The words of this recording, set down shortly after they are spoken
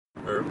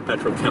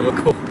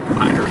petrochemical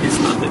wineries.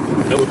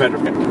 No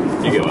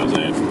petrochemical. You get what I'm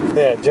saying?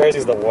 Yeah,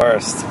 Jersey's the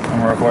worst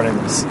when we're recording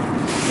this.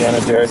 Yeah,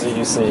 in Jersey,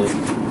 you see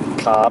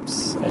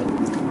cops and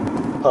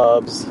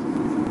pubs.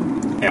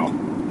 L.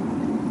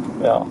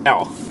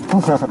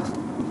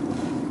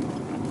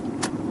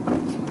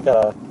 You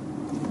gotta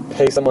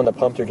pay someone to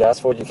pump your gas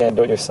for you. You can't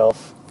do it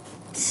yourself.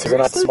 Because they're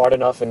not smart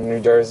enough in New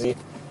Jersey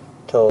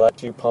to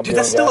let you pump your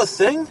own gas. Dude, that's still a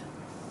thing?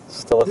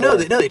 Still a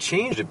thing? No, they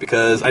changed it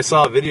because I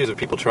saw videos of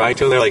people trying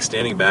to, and they're like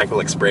standing back and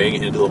like spraying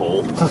it into the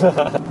hole.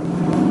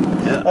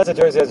 Yeah. That's a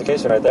Jersey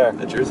education right there.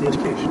 A Jersey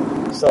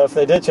education. So if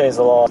they did change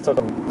the law, it took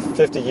them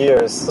 50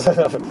 years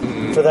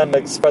for them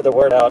to spread the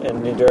word out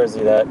in New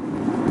Jersey that,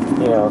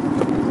 you know,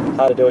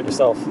 how to do it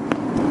yourself.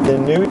 The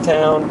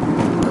Newtown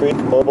Creek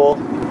Mobile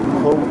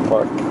Home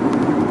Park,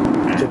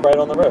 which is right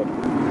on the road.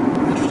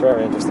 Which is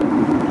very interesting.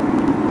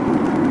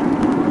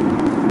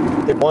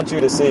 They want you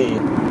to see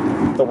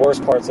the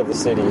worst parts of the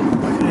city.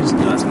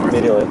 That's north.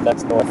 Immediately.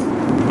 That's north.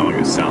 Oh, it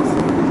goes south.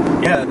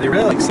 Yeah, they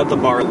really like set the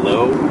bar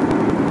low.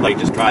 Like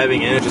just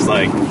driving in, it's just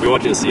like we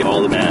want you to see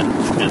all the bad,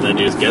 and then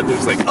you just get there.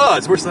 It's like, oh,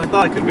 it's worse than I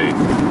thought it could be.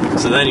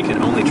 So then you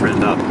can only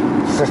trend up.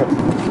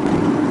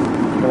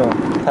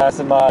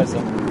 Passing by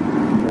some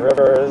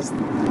rivers,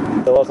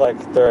 they look like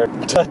they're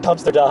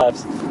dumpster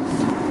dives.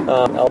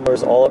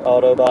 Elmer's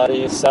Auto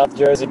Body, South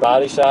Jersey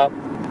Body Shop.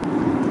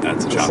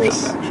 That's a chop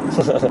shop,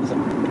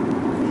 actually.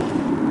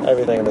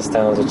 Everything in this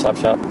town is a chop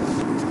shop.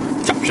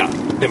 Chop shop,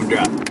 dim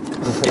drop. Oh,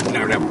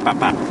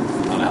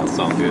 that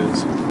song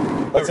goes.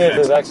 Let's see if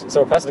there's actually.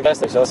 So we're passing the gas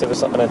station. Let's see if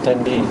there's an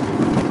attendee.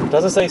 It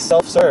doesn't say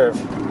self-serve.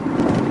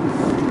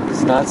 It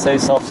does not say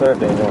self-serve,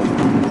 Daniel.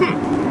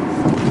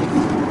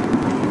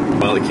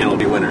 Well, they can't all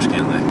be winners,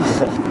 can they?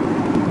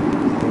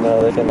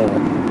 No, they cannot.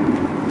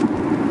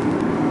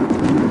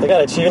 They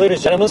got a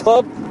cheerleaders gentlemen's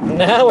club?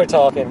 Now we're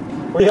talking.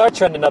 We are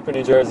trending up in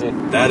New Jersey.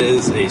 That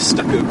is a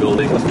stucco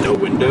building with no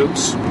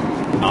windows. I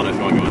don't know if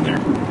you want to go in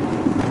there.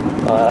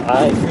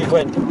 I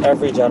frequent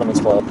every gentlemen's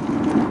club,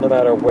 no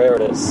matter where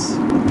it is.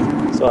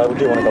 So I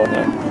do want to go in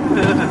there.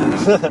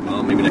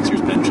 Well, maybe next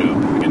year's pen show.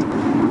 We can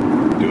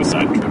do a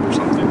side trip or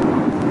something.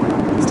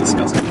 It's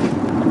disgusting.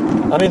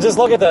 I mean, just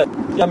look at the...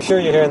 I'm sure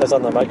you're hearing this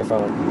on the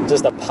microphone.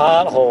 Just the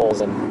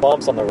potholes and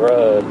bumps on the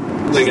road.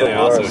 They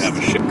also have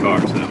a shit car,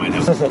 so that might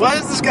have... What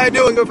is this guy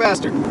doing? Go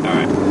faster. All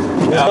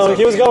right.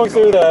 He was going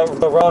through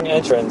the wrong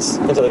entrance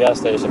into the gas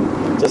station.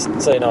 Just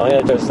so you know, he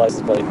had Jersey's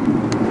license plate.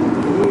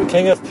 Ooh,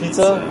 King of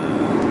Pizza.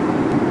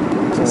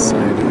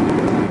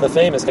 The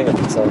famous King of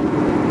Pizza. I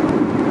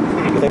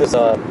think there's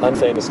an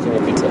unfamous King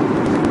of Pizza.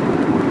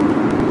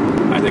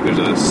 I think there's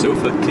a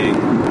Sofa King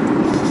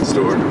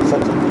store.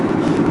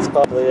 It's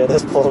probably in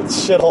this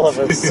shithole of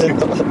a city.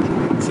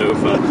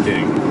 Sofa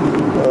King.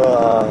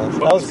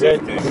 That was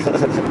great. Did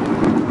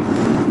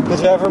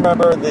you ever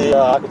remember the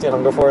Aqua Teen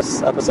Hunger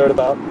Force episode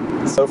about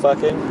Sofa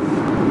King?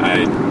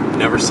 I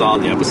never saw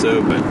the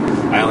episode, but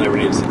I only ever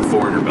needed to see the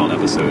Foreigner Belt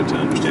episode to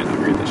understand how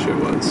great this show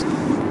was.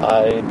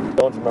 I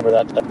don't remember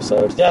that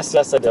episode. Yes,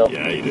 I do.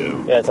 Yeah, you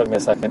do. Yeah, it took me a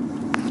second.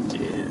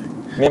 Yeah.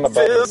 Me and my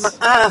buddies. Fill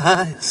my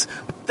eyes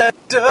with that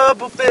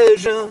double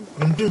vision.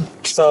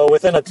 So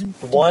within a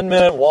 1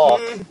 minute walk,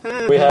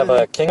 we have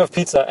a King of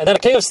Pizza and then a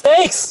King of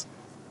Steaks!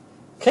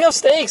 King of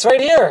Steaks right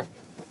here!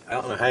 I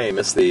don't know how you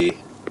missed the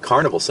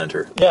Carnival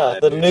Center. Yeah,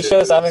 the new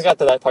shows, I haven't got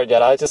to that part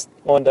yet. I just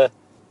wanted to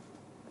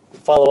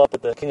follow up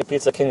with the King of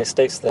Pizza, King of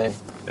Steaks thing.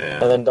 Yeah.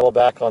 And then double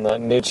back on the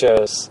new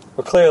shows.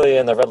 We're clearly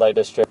in the red light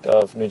district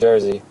of New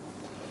Jersey.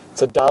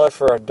 It's $1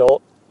 for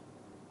adult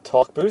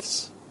talk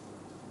booths.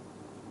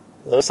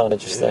 Those sound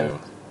interesting. Ew.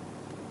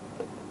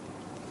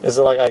 Is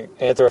it like I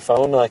answer a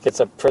phone like it's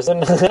a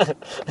prison?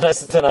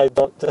 and I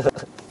don't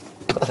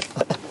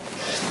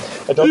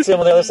I don't see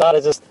them on the other side, I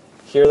just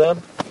hear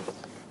them.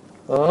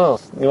 I don't know.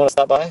 You want to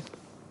stop by?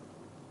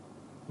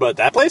 But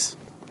that place?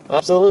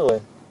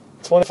 Absolutely.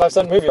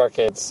 25-cent movie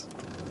arcades.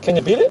 Can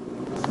you beat it?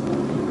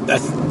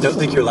 Don't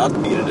think you're allowed to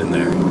beat it in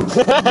there.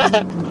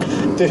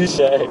 Touche.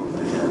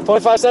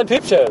 25-cent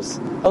peep shows.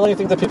 How long do you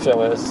think the peep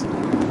show is?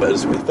 But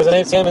it's with... There's an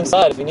ATM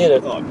inside if you need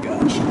it. Oh,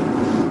 gosh.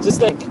 Just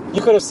think,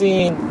 you could have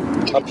seen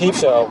a peep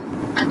show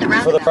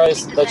for the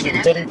price that you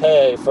didn't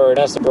pay for an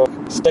Estabrook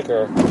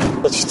sticker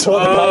that you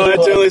told me. Oh, I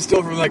totally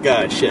stole from that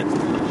guy. Shit.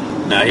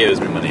 Nah, he owes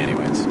me money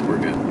anyways. We're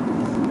good.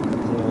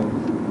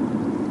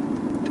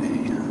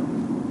 Damn.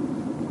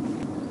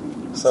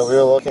 So we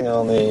were looking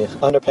on the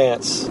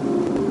underpants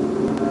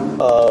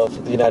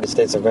of the United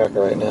States of America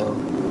right now.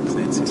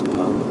 Clancy's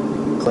Pub.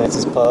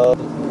 Clancy's Pub.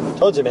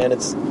 Told you, man,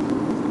 it's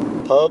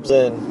pubs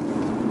and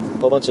a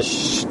whole bunch of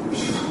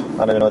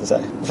I don't even know what to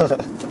say.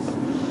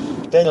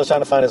 Daniel's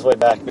trying to find his way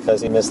back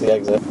because he missed the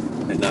exit.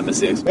 Did not miss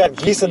the exit. We got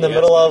geese in the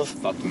middle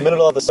of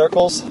the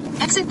circles.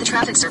 Exit the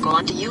traffic circle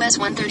onto US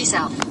 130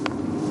 South.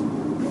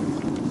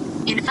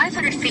 In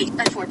 500 feet,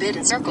 a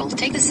forbidden circle.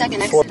 Take the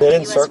second exit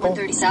Forbidden US circle?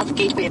 130 South,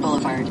 Gateway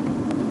Boulevard.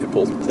 It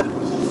pulls me down.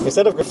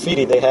 Instead of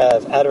graffiti, they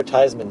have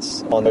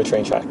advertisements on their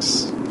train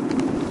tracks.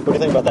 What do you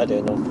think about that,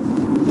 Daniel?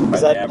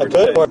 Is that a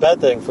good or a bad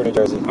thing for New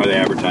Jersey? Are they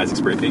advertising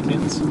spray paint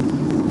cans?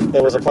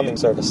 It was a plumbing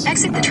service.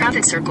 Exit the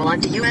traffic circle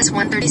onto US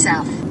 130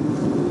 South.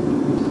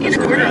 In a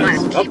quarter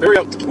mile, Oh, there we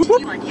go.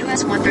 continue on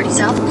US 130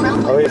 South.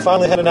 Oh, we're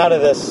finally heading out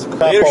of this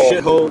crap Later, hole.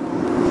 shithole.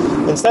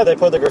 Instead, they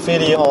put the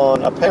graffiti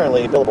on,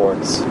 apparently,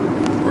 billboards.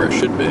 Or it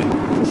should be.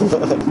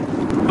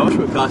 How much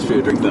would it cost you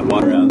to drink that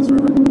water out of this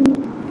river?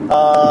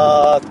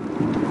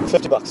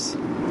 $50.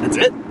 That's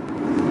it?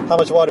 How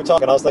much water are we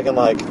talking? I was thinking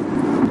like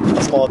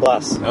a small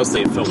glass. I was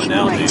thinking film Keep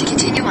analogy. right to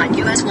continue on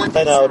US 130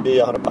 Then that South. would be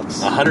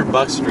 $100.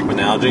 $100 to drink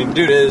analogy.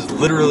 Dude, it is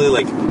literally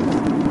like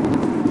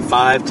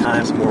 5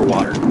 times more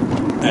water.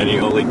 And you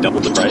only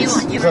doubled the Continue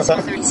price. on US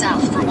 130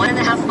 South for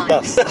 1.5 miles.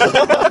 Yes.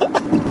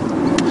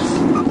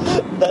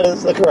 That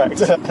is correct.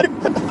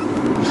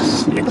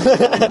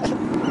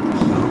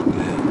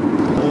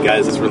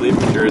 Guys, it's relief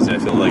in Jersey. I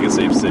feel like it's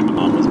safe to say my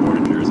mom was born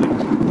in Jersey.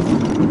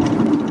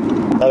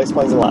 That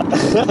explains a lot.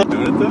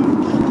 Doing it though?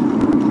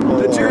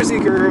 The Jersey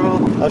girl.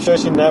 I'm sure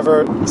she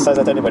never says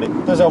that to anybody.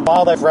 There's a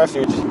wildlife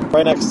refuge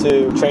right next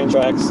to train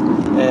tracks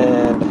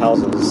and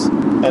houses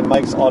and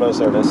Mike's Auto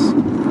Service.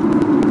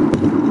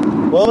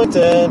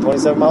 Wilmington,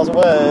 27 miles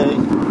away.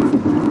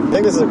 I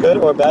think this is a good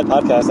or a bad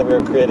podcast that we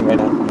are creating right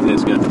now.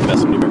 It's good. The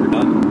best one you've ever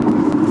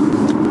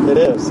done. It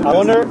is. I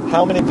wonder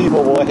how many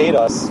people will hate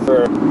us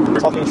for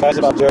talking trash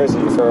about Jersey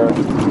for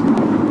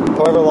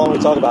however long we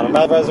talk about it.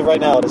 As of right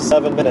now, it is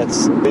 7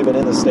 minutes we've been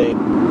in the state,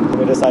 and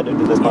we decided to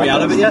do this podcast. Are we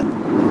out of it yet?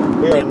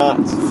 We are not.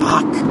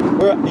 Fuck.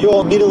 You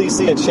will immediately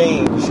see a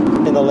change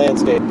in the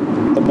landscape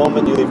the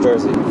moment you leave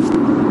Jersey.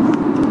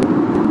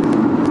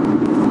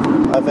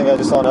 I think I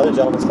just saw another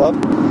gentleman's club.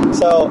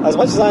 So, as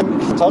much as I'm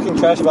talking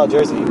trash about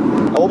Jersey,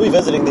 I will be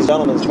visiting these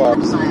gentlemen's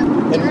clubs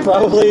in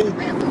probably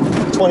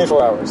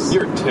 24 hours.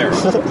 You're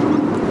terrible.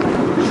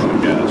 Oh,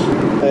 gosh.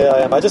 Yeah,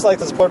 I am. I just like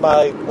to support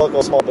my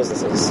local small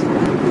businesses.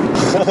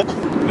 No comment.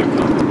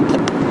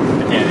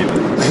 I can't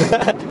even.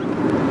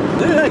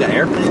 Dude, I got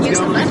airplanes Use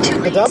the going. left 2 The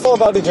lanes. downfall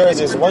about New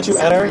Jersey is once you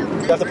enter,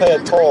 you have to pay a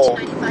toll.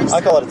 I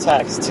call it a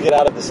tax to get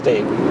out of the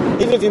state.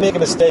 Even if you make a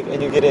mistake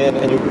and you get in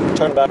and you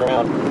turn back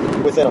around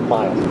within a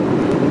mile.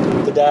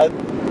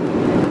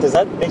 Does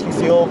that make you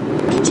feel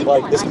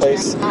like this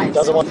place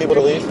doesn't want people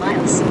to leave?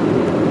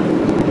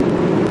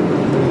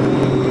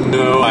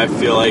 No, I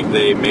feel like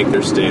they make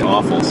their state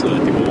awful so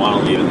that people want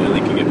to leave and then they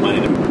can get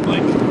money to,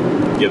 like,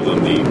 give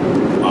them the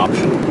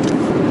option.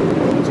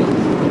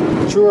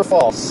 True or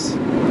false?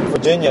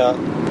 Virginia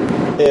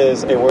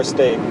is a worse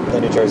state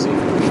than New Jersey.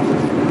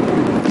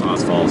 Oh,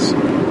 that's false.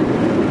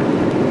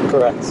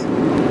 Correct.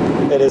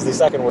 It is the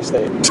second worst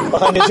state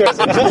behind New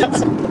Jersey. I don't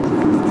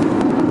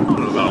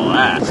know about all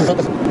that.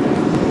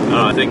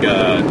 I think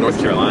North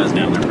Carolina's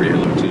down there pretty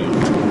low, too.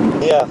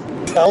 Yeah,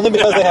 only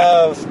because they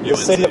have the UNC.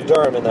 city of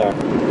Durham in there.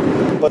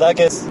 But that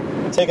gets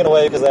taken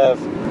away because they have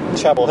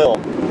Chapel Hill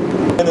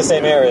in the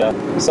same area.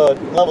 So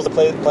it levels the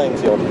playing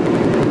field.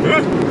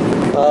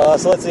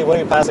 So let's see, what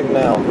are we passing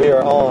now? We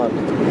are on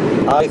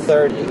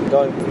I-30,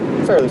 going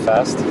fairly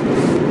fast.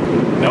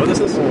 Know what this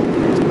is?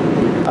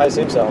 I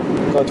assume so.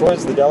 Going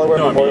towards the Delaware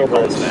No, I mean, Memorial you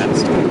call Bridge. this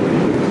fast.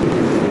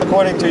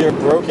 According to your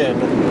broken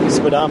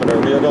speedometer,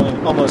 we are going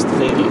almost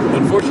 80.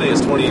 Unfortunately,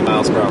 it's 28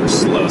 miles per hour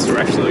slow, so we're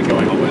actually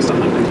going almost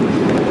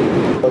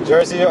 100. Well,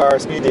 Jersey are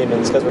speed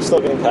demons because we're still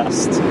getting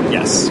past.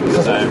 Yes,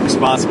 because I'm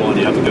responsible and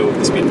you have to go with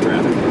the speed of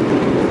traffic.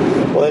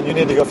 Well, then you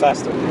need to go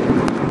faster.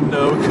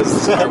 No,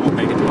 because the car won't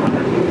make it to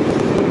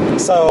 100.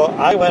 So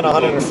I went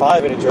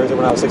 105 in New Jersey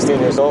when I was 16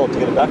 years old to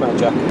get a background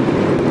check.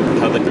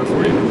 How'd that go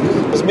for you?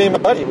 It was me and my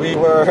buddy.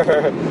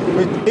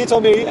 He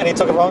told me, and he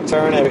took a wrong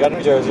turn, and we got to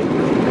New Jersey.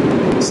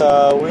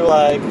 So we were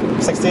like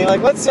 16,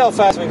 like, let's see how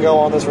fast we can go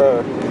on this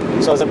road.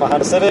 So I was in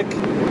behind a Civic,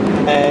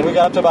 and we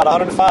got up to about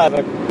 105,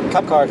 and a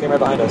cop car came right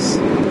behind us.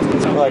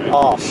 We're like,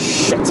 oh,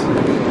 shit.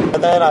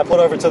 And then I pulled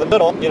over to the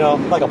middle,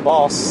 like a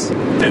boss.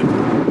 Dude.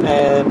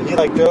 And he,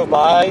 like, drove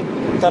by,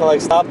 kind of,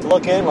 like, stopped to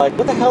look in, like,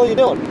 what the hell are you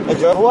doing? And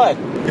drove away.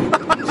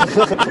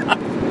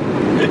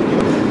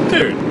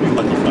 Dude, you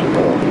lucky fuck.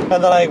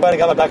 And then I went and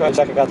got my background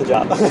check and got the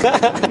job.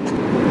 Alright.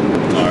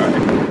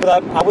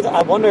 But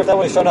I wonder if that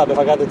would have shown up if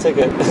I got the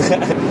ticket.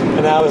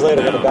 And hours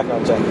later, I got the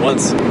background check.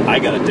 Once I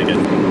got a ticket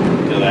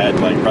because I had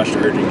like rushed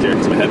urgent care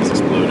because my head was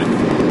exploding,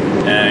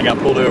 and I got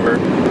pulled over.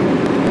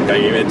 Guy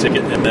gave me a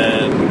ticket, and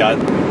then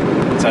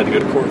decided to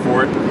go to court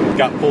for it.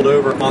 Got pulled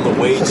over on the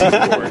way to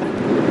court,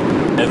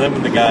 and then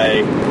when the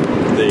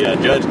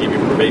judge gave me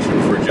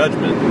probation for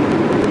judgment, I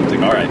was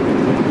like, all right.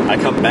 I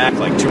come back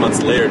like 2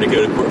 months later to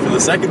go to court for the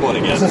second one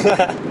again.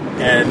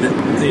 And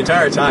the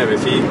entire time,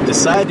 if he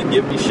decided to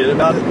give me shit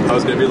about it, I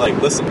was going to be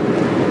like, listen,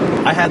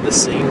 I had the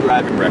same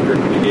driving record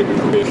when you gave me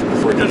probation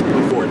before judgment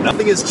before.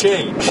 Nothing has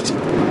changed.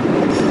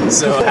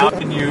 So how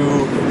can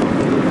you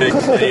make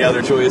any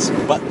other choice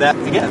but that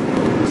again?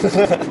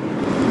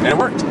 And it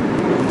worked.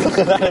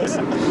 That is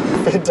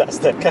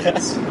fantastic.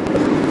 Yes.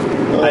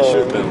 I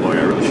should have been a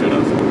lawyer. I really should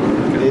have.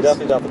 You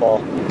definitely dropped the ball.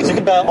 Because you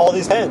can bet all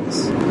these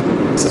pens.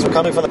 Since we're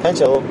coming from the pen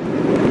show,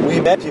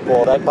 we met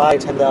people that buy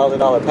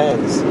 $10,000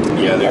 pens.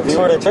 Yeah, if you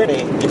were an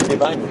attorney, you could be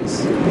buying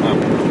these.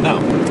 No.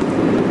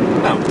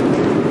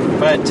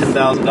 if I had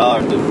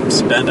 $10,000 to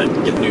spend, I'd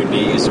get new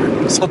knees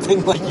or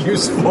something like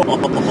useful.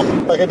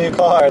 Like a new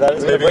car that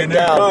is going to break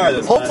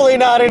down. Hopefully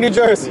not in New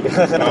Jersey.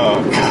 Oh,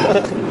 God.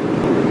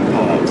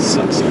 Oh, that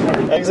sucks so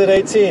hard. Exit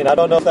 18. I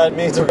don't know if that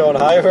means we're going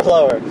higher or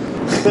lower.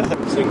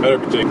 So better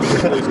predict.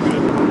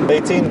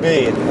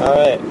 18B. All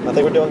right. I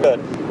think we're doing good.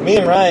 Me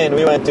and Ryan,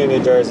 we went to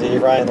New Jersey.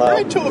 Ryan Lau.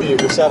 I told you.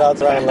 Shout out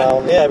to Ryan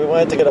Lau. Yeah, we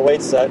went to get a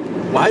weight set.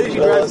 Why did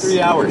you drive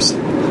 3 hours?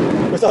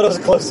 We thought it was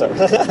closer.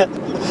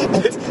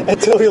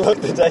 Until we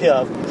looked the day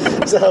up.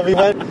 So we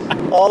went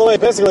all the way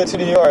basically to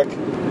New York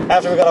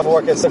after we got off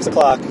work at 6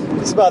 o'clock.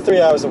 It's about 3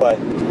 hours away.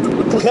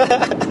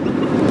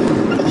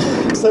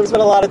 So we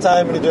spent a lot of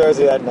time in New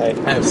Jersey that night.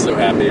 I am so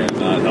happy I did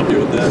not help you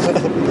with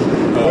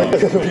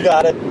that. We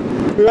got it.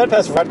 We went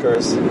past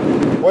Rutgers,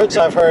 which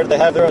I've heard they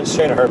have their own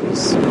strain of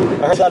herpes.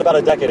 I heard that about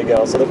a decade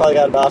ago, so they probably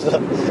got about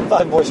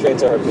 5 more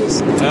strains of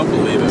herpes. I don't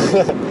believe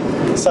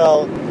it.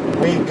 So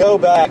we go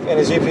back, and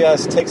his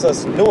GPS takes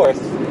us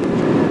north,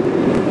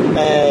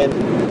 and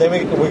then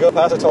we go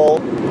past a toll,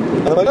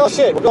 and I'm like, oh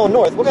shit, we're going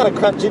north. What kind of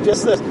crap GPS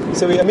is this?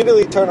 So we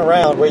immediately turn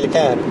around where you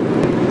can,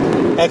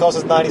 and it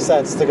costs us 90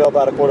 cents to go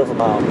about a quarter of a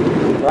mile.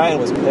 Ryan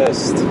was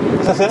pissed.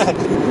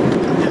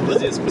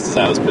 Was he as pissed as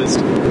I was pissed?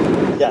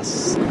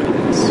 Yes.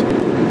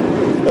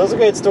 It was a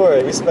great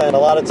story. We spent a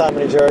lot of time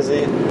in New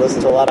Jersey,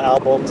 listened to a lot of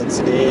albums and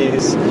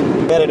CDs.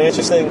 Met an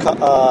interesting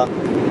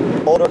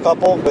older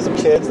couple with some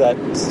kids that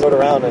stood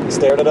around and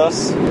stared at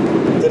us.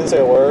 Didn't say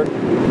a word.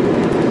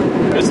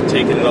 Just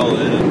taking it all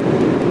in.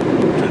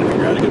 Trying to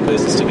figure out a good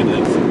place to stick a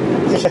knife.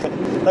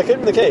 That could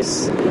be the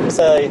case.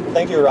 Say,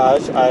 thank you,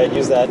 Raj. I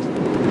use that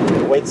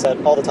weight set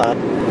all the time.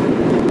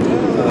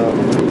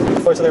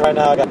 Unfortunately, right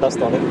now I got dust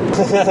on it.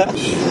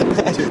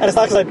 And it's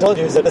not because I don't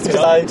use it, it's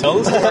because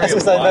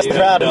I messed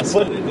around and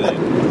put it.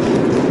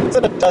 It's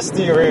in a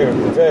dusty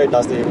room, very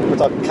dusty. We're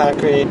talking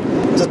concrete.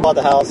 Just bought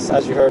the house,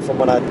 as you heard from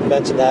when I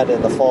mentioned that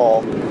in the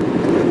fall.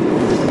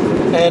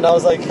 And I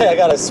was like, hey, I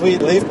got a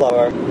sweet leaf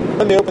blower.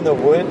 Let me open the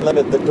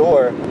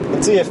door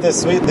and see if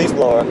this sweet leaf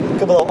blower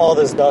can blow all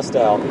this dust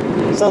out.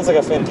 Sounds like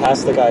a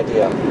fantastic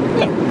idea.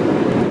 Yeah.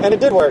 And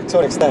it did work to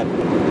an extent.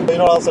 But you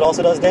know what else it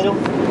also does, Daniel?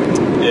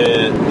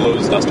 It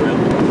blows dust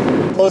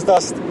around. Blows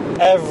dust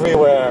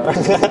everywhere.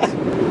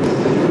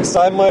 So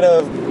I might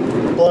have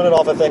blown it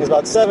off of things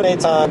about 7-8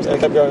 times, and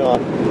it kept going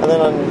on. And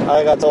then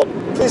I got told,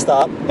 please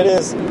stop. The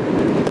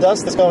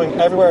dust is going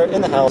everywhere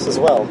in the house as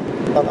well,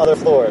 on other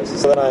floors.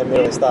 So then I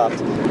immediately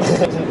stopped.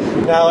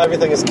 Now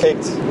everything is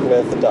caked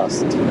with the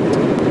dust.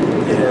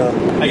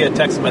 Yeah. I get a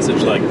text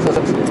message like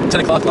 10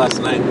 o'clock last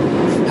night.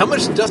 How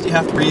much dust do you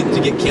have to breathe to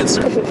get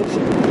cancer?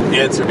 The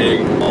answer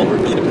being, all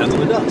really depends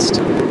on the dust.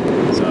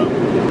 So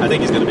I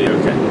think he's going to be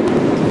okay.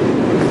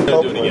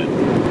 Don't do it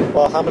again.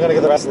 Well, how am I going to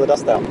get the rest of the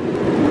dust out?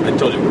 I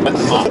told you, wet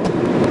mop.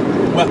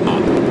 Wet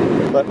mop.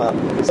 Wet mop.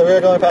 So we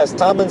were going past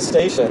Tomlin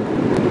Station,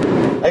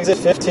 exit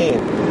 15.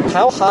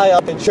 How high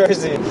up in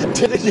Jersey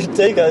did you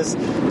take us,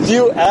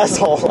 you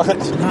asshole?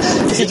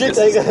 Did you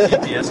take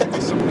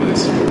us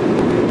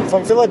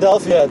from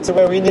Philadelphia to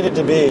where we needed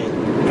to be?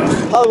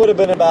 Probably would have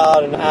been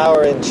about an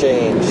hour and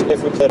change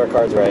if we played our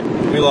cards right.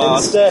 We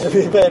lost. Instead,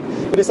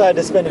 we decided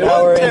to spend an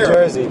hour in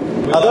Jersey.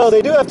 Although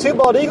they do have 2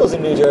 bald eagles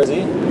in New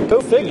Jersey. Go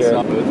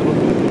figure.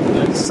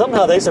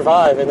 Somehow they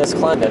survive in this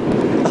climate.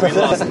 We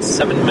lost in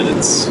 7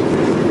 minutes.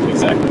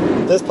 Exactly.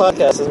 This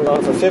podcast has been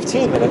on for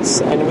 15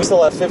 minutes, and we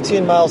still have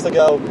 15 miles to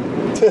go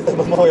to the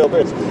Memorial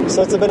Bridge.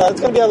 So it's going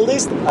to be at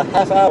least a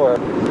half hour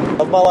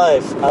of my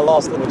life I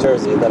lost in New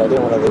Jersey that I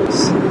didn't want to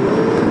lose.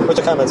 What's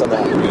your comments on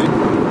that?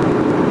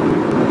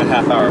 A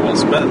half hour well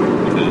spent,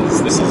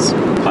 because this is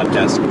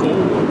podcast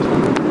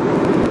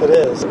gold. It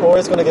is. Or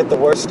it's going to get the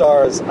worst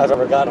stars I've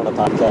ever got on a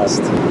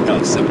podcast. Got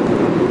like 7.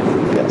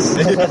 Yes.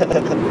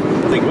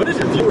 Like, what is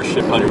your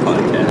viewership on your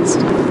podcast?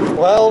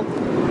 Well,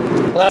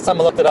 last time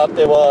I looked it up,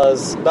 it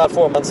was about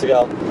 4 months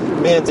ago.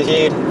 Me and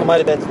Zahid, it might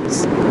have been,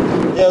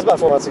 yeah, it was about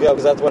 4 months ago,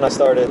 because that's when I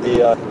started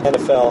the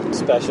NFL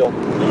special.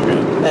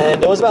 Okay.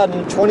 And it was about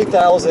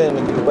 20,000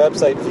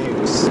 website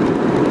views.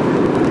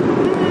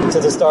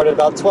 Since it started,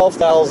 about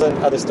 12,000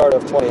 at the start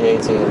of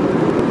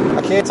 2018.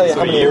 I can't tell you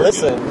how many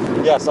listened.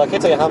 Yeah, so I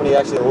can't tell you how many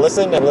actually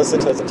listened and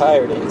listened to its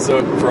entirety.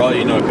 So for all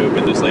you know, it could have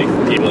been just like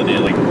people that did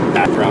like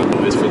background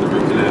noise for the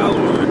root canal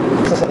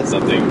or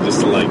something just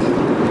to like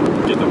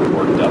get them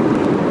worked up.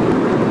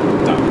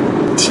 No,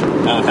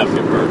 I don't have a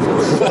good word for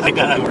it, but I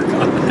gotta work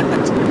on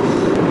that.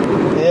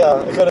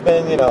 Yeah, it could have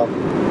been,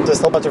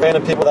 just a whole bunch of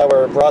random people that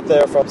were brought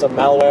there from some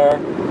malware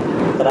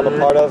that I'm a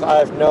part of. I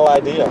have no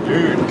idea.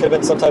 Dude. It could have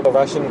been some type of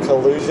Russian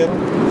collusion.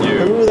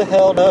 Dude. Who the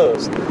hell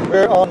knows?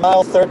 We're on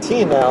mile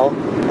 13 now,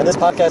 and this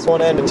podcast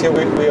won't end until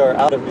we are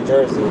out of New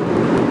Jersey.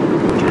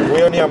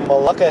 We are near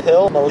Malika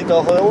Hill. I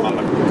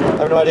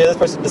have no idea. This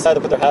person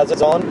decided to put their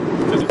hazards on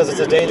because it's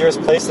a dangerous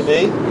place to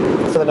be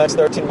for the next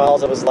 13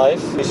 miles of his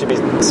life. He should be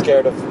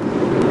scared of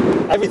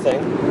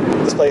everything.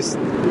 This place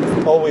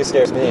always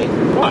scares me.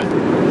 Why?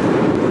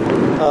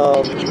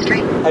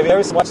 Have you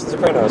ever watched The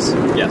Sopranos?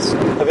 Yes.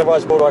 Have you ever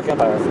watched Boardwalk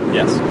Empire?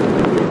 Yes.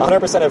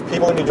 100% of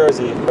people in New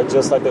Jersey are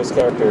just like those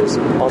characters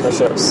on the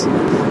shows.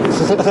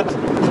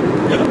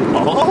 Yeah.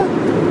 Oh?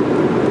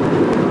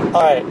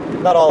 Alright,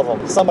 not all of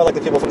them. Some are like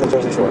the people from the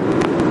Jersey Shore.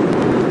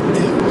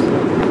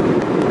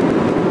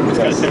 It's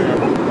kind of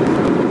terrible.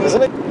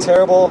 Isn't it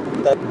terrible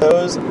that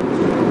those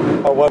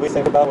are what we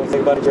think about when we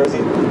think about New Jersey?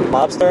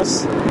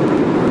 Mobsters?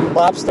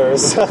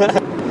 Lobsters.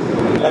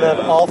 And then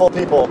awful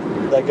people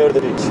that go to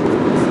the beach.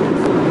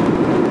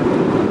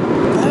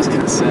 That's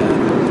kind of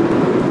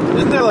sad.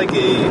 Isn't there like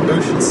a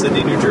Ocean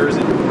City, New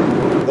Jersey?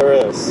 There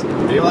is.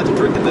 Are you allowed to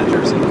drink in that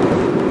Jersey?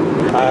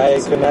 I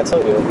could not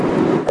tell you.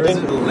 Or is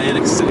it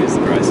Atlantic City is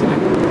the dry city?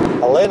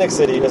 Atlantic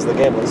City is the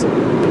gambling city.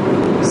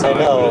 So I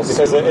know,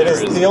 because it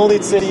is the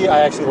only city I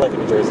actually like in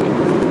New Jersey.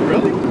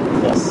 Really?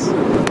 Yes.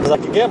 Because I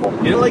can gamble.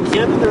 You know, like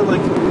Camden, there are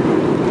like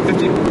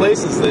 50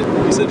 places that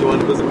you said you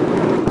wanted to visit.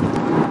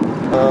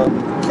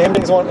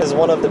 Camden is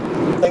one of the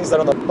things that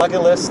are on the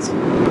bucket list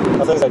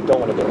of things I don't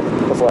want to do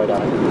before I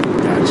die.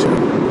 Gotcha.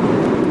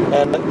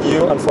 And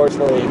you,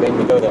 unfortunately, made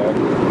me go there.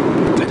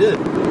 I did.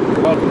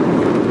 You're welcome.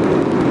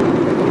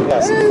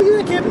 Yes. Hey,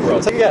 yeah, Camping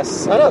World. Take a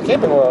guess. I know,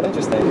 Camping World.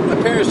 Interesting. My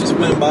parents just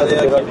went by the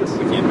camping.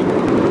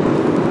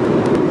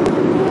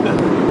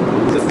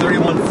 It's a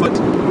 31-foot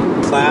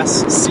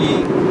Class C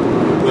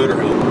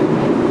motorhome.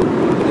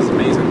 It's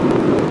amazing.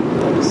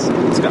 Nice.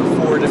 It's got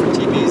 4 different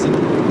TVs and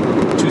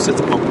 2 sets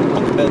of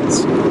bunk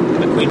beds.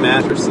 A queen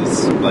mattress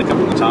is like up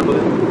on the top of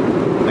it.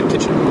 A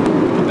kitchen,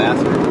 a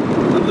bathroom,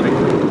 a living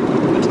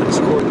room, a tennis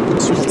court,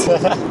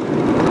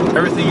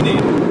 everything you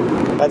need.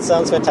 That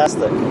sounds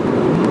fantastic.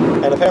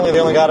 And apparently they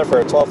only got it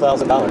for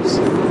 $12,000.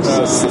 It's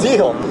a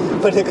steal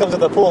when it comes to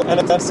the pool and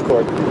a tennis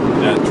court.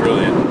 Yeah,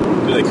 truly.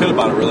 They could have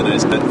bought a really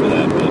nice bed for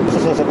that, but...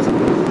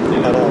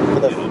 I know.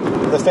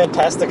 The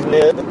fantastic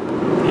nib.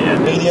 Yeah.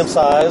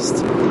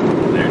 Medium-sized.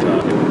 They're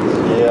talking.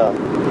 Yeah.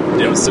 You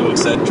know, I was so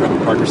excited to try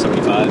Parker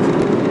 75.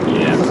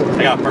 Yeah.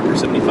 I got Parker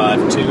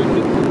 75 tuned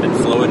and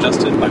flow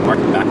adjusted by Mark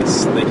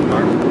Backus. Thank you,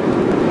 Mark.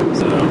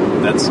 So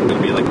that's going to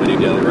be like my new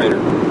daily writer.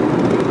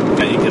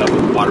 Got you get up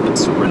with Waterman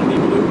Serenity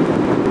Blue.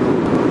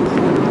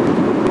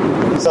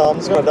 So I'm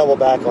just going to double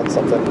back on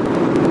something.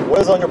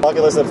 What is on your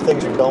bucket list of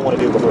things you don't want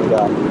to do before you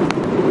die?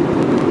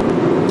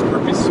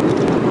 Herpes.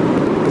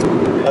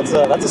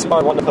 That's a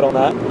smart one to put on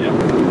that. Yeah.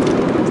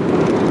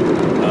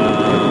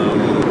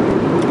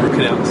 Root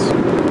canals.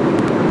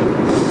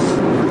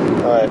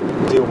 Alright,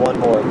 do one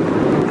more.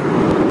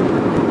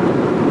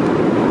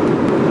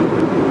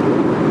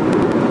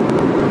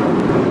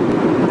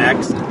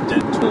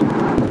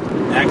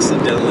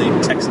 Accidentally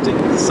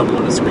texting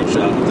someone a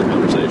screenshot of their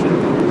conversation.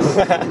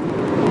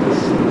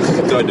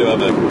 So I do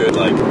have a good,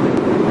 like,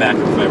 back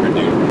if I ever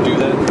do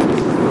that.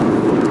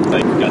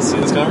 Like, you guys see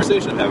this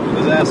conversation I'm having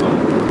with this asshole.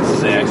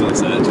 They actually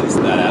sent it to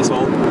that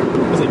asshole.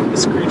 It's like, a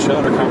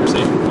screenshot or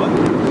conversation? What?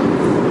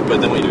 But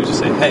then what you do is just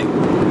say, hey, I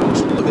want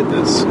you to look at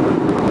this.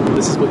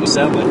 This is what you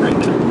sound like right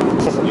now.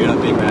 You're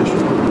not being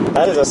rational.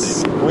 That is a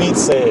sweet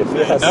save,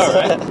 yes. No,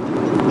 right?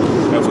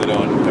 Hopefully no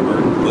one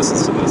ever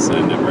listens to this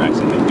and never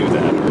actually do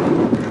that.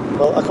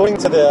 Well, according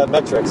to the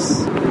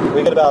metrics,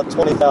 we get about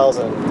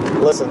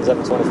 20,000 listens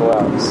every 24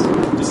 hours.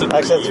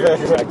 Actually, that's very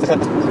correct. I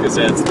was going to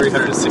say, it's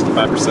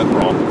 365%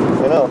 wrong.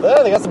 I know.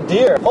 There, they got some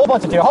deer. Whole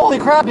bunch of deer. Holy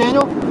crap,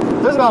 Daniel.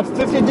 There's about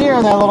 50 deer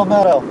in that little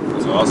meadow.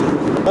 That's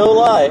awesome. No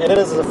lie. And it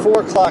is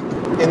 4 o'clock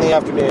in the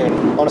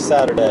afternoon on a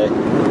Saturday.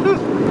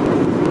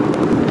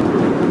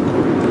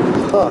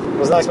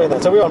 Was not expecting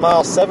that. So we're on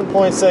mile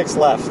 7.6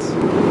 left.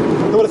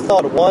 Who would have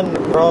thought one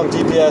wrong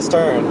GPS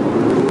turn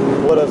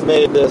would have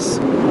made this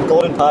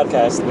golden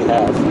podcast that we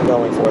have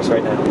going for us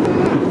right now?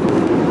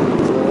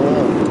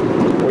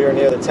 We are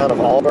near the town of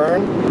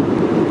Auburn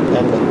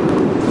and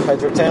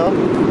Fredericktown.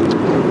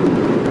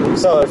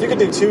 So if you could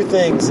do 2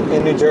 things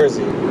in New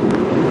Jersey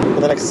in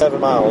the next 7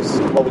 miles,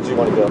 what would you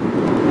want to do?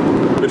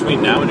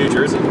 Between now and New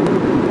Jersey?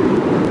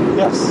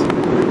 Yes.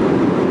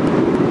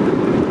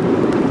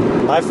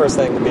 My first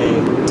thing would be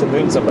to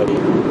moon somebody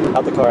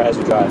out the car as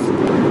you drive.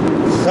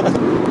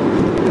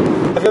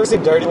 Have you ever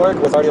seen Dirty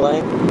Work with Artie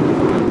Lang?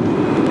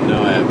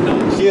 No, I have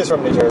not. He is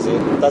from New Jersey.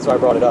 That's why I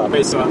brought it up.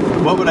 Wait, so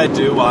what would I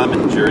do while I'm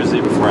in Jersey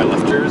before I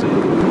left Jersey?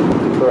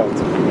 Correct.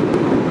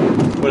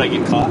 Would I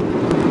get caught?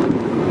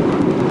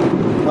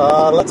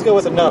 Let's go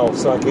with a no,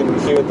 so I can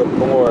hear the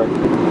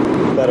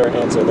better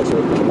answer that you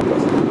would come up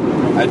with.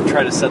 I'd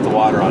try to set the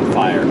water on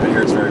fire. I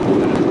hear it's very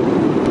polluted.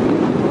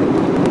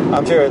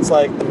 I'm sure it's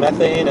like the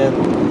methane,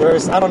 and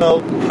there's, I don't know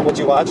what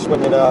you watch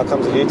when it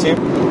comes to YouTube,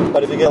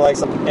 but if you get like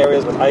some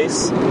areas with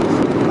ice, they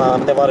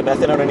have a lot of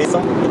methane underneath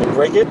them, and you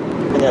break it,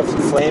 and you have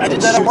flames. I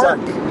did that at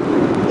work.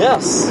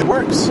 Yes. It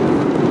works.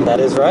 That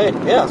is right,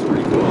 yeah. That's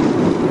pretty cool.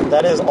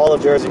 That is all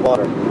of Jersey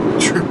water.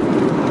 True.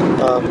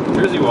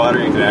 Jersey water,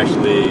 you can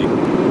actually,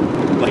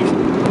 like,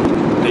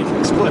 make it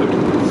explode.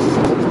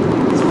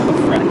 It's called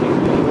fracking.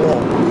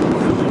 Yeah.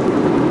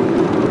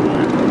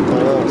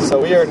 So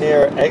we are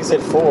near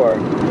exit 4,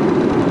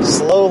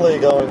 slowly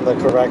going the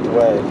correct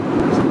way.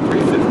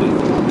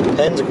 350.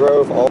 Penns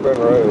Grove, Auburn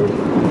Road.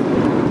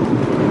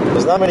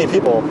 There's not many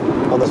people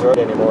on this road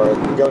anymore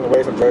going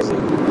away from Jersey.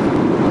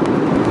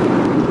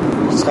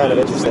 which is kind of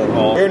interesting.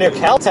 We're near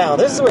Cowtown.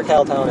 This is where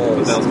Cowtown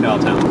is. That was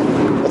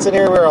Cowtown. It's an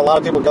area where a lot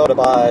of people go to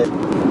buy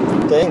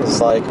things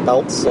like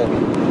belts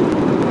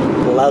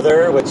and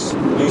leather, which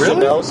you should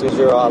know since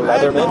you're a leatherman. I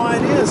had no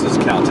idea this was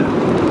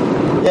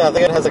Cowtown. Yeah, I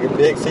think it has like a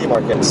big flea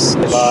market,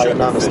 if I'm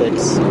not mistaken.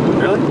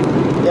 Really?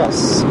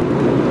 Yes.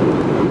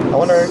 I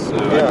wonder. So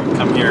I can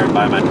come here and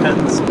buy my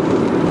pens.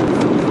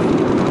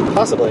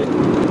 Possibly.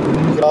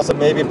 You could also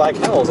maybe buy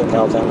cows in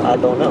Cowtown. I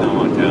don't know. I don't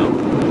want cow.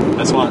 I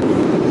just want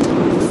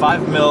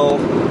 5 mil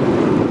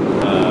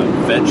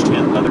veg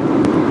tan leather.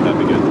 That'd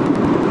be good.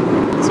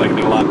 So I can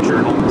make a lot of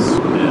journals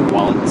and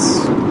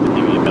wallets and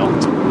maybe a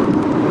belt.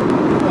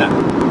 Yeah.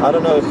 I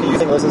don't know who you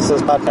think listens to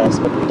this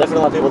podcast, but definitely a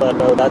lot of people that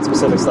know that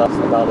specific stuff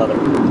about leather.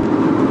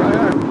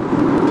 Right.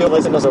 People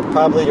listening to us are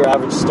probably your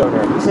average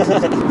stoner.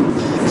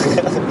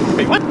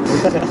 Wait, what?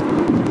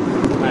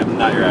 I am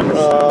not your average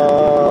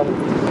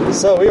stoner.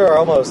 So we are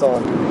almost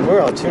on.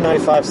 We're on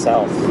 295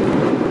 South.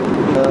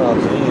 Oh,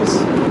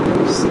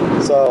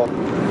 jeez. So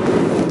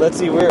let's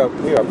see. We are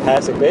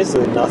passing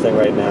basically nothing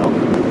right now.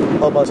 A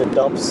whole bunch of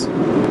dumps.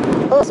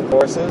 Oh, some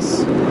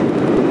horses.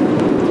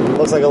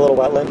 Looks like a little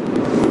wetland.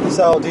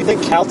 So, do you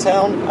think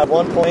Cowtown at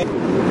one point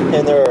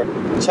in their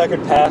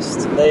checkered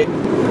past they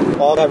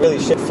all got really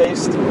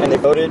shit-faced and they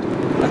voted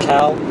a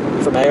cow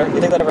for mayor? You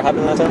think that ever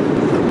happened in that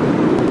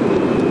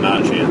town?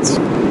 Not a chance.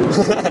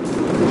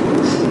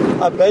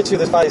 I bet you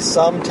there's probably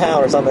some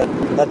town or something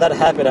that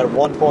happened at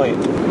one point.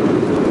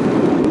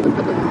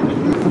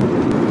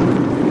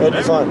 It'd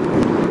be fun.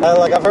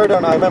 I've heard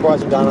I remember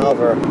watching Don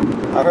Oliver.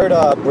 I heard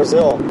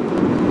Brazil,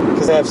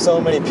 because they have so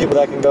many people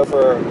that can go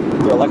for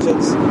their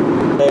elections.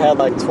 They had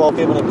like 12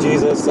 people named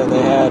Jesus, and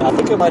they had, I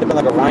think it might have been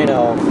like a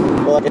rhino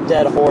or like a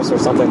dead horse or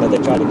something that they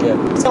tried to get.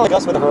 It's kind of like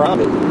us with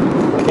Harambe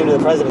when it came to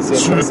the presidency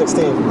in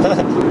 2016.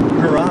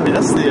 Harambe,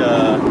 that's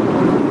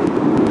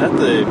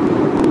the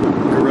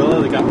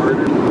gorilla that got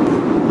murdered?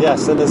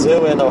 Yes, in the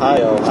zoo in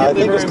Ohio. I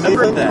think it was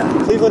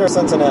Cleveland or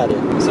Cincinnati.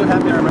 I'm so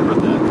happy I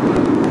remembered that.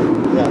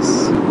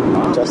 Yes.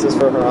 Wow. Justice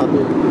for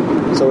Harambe.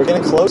 So we're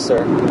getting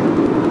closer.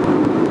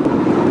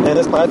 And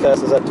this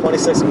podcast is at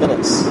 26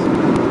 minutes.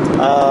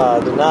 I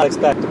did not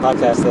expect the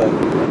podcast to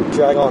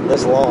drag on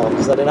this long,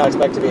 because I did not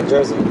expect to be in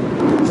Jersey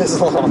this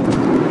long.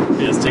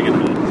 Yeah, it's taking a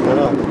minute. I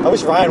know. I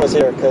wish Ryan was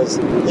here, because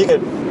he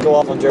could go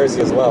off on Jersey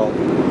as well.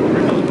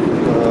 Really?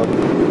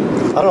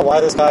 I don't know why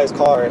this guy's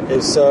car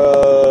is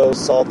so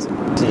salty.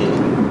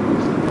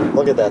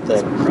 Look at that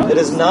thing. It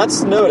has not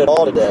snowed at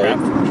all today. Crap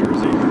from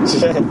Jersey.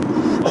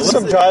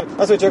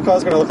 That's what your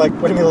car's going to look like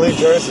when you leave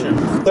Jersey.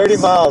 30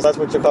 miles, that's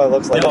what your car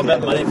looks like.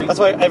 That's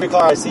why every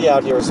car I see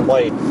out here is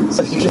white.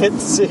 So you can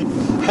see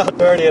how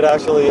dirty it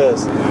actually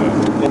is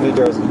in New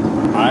Jersey.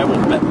 I will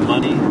bet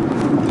money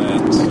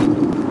that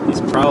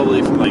he's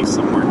probably from like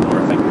somewhere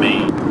north, like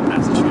Maine,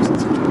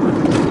 Massachusetts.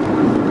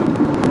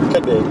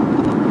 Could be.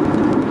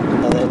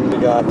 And then we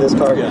got this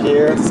car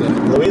here.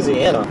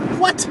 Louisiana.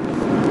 What?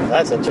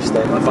 That's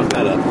interesting. I fucked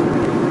that up.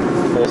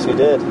 Yes, you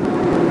did.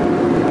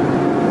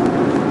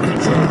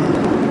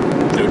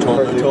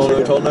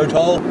 No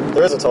toll.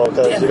 There is a toll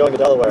because you're going to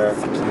Delaware.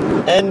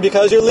 And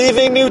because you're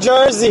leaving New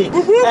Jersey.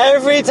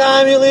 Every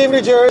time you leave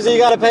New Jersey, you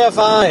got to pay a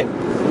fine.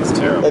 It's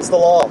terrible. It's the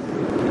law.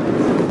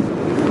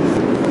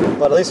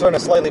 But at least we're in a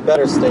slightly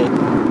better state.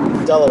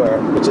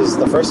 Delaware, which is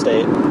the first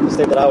state, the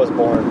state that I was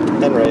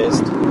born and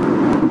raised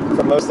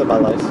for most of my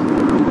life.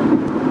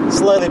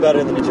 Slightly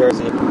better than New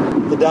Jersey.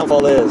 The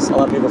downfall is a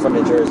lot of people from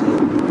New Jersey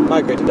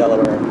migrate to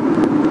Delaware.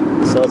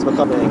 So it's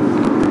becoming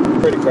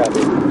pretty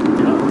crappy.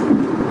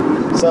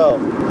 So,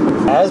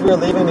 as we're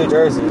leaving New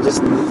Jersey,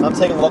 I'm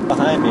taking a look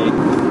behind me,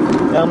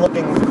 and I'm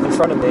looking in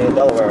front of me in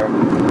Delaware,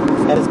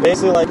 and it's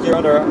basically like you're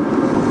under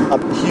a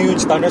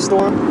huge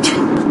thunderstorm,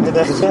 and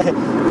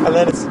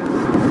then it's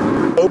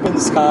open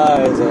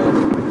skies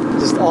and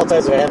just all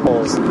types of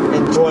animals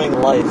enjoying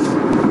life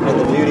and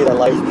the beauty that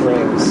life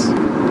brings.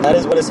 That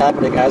is what is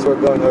happening as we're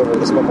going over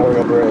this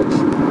Memorial Bridge.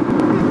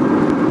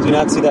 Do you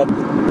not see that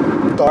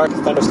dark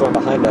thunderstorm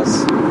behind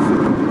us?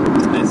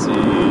 I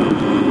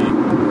see.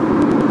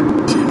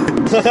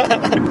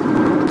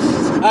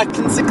 I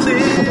can see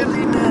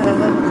clearly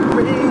now.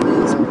 Rain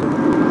is...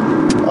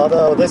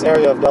 Although this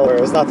area of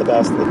Delaware is not the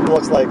best. It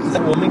looks like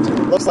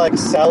Wilmington? Looks like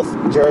South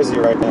Jersey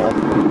right now.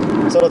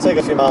 So it'll take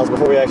a few miles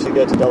before we actually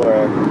get to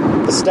Delaware.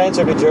 The stench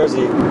of New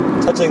Jersey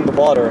touching the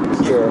water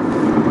here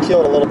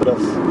killed a little bit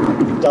of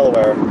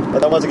Delaware.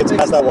 But then once it gets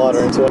past that water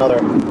into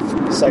another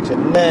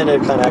section, then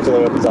it kind of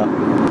actually opens up.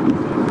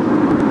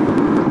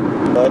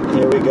 But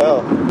here we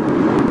go.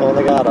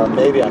 Only got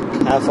maybe a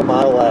half a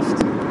mile left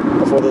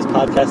before this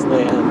podcast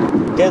may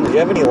end. Again, do you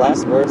have any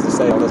last words to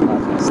say on this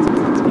podcast?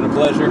 It's been a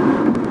pleasure.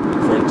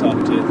 Look forward to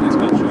talking to you next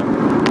month's show.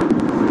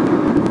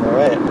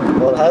 Alright.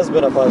 Well, it has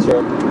been a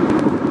pleasure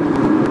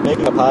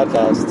making a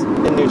podcast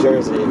in New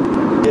Jersey,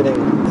 getting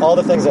all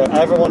the things that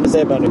I ever wanted to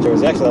say about New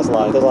Jersey. Actually, that's a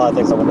lie. There's a lot of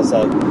things I want to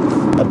say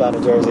about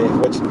New Jersey,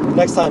 which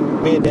next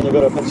time me and Daniel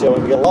go to a pen show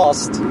and we get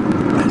lost,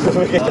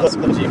 we get lost.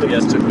 The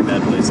GPS took me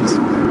bad places.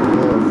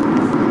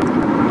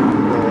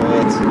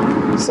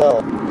 Alright.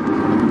 So,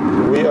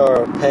 we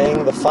are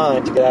paying the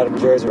fine to get out of New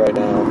Jersey right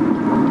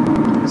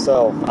now.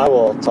 So I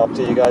will talk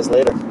to you guys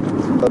later.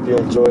 Hope you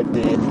enjoyed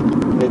the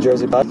New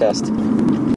Jersey podcast.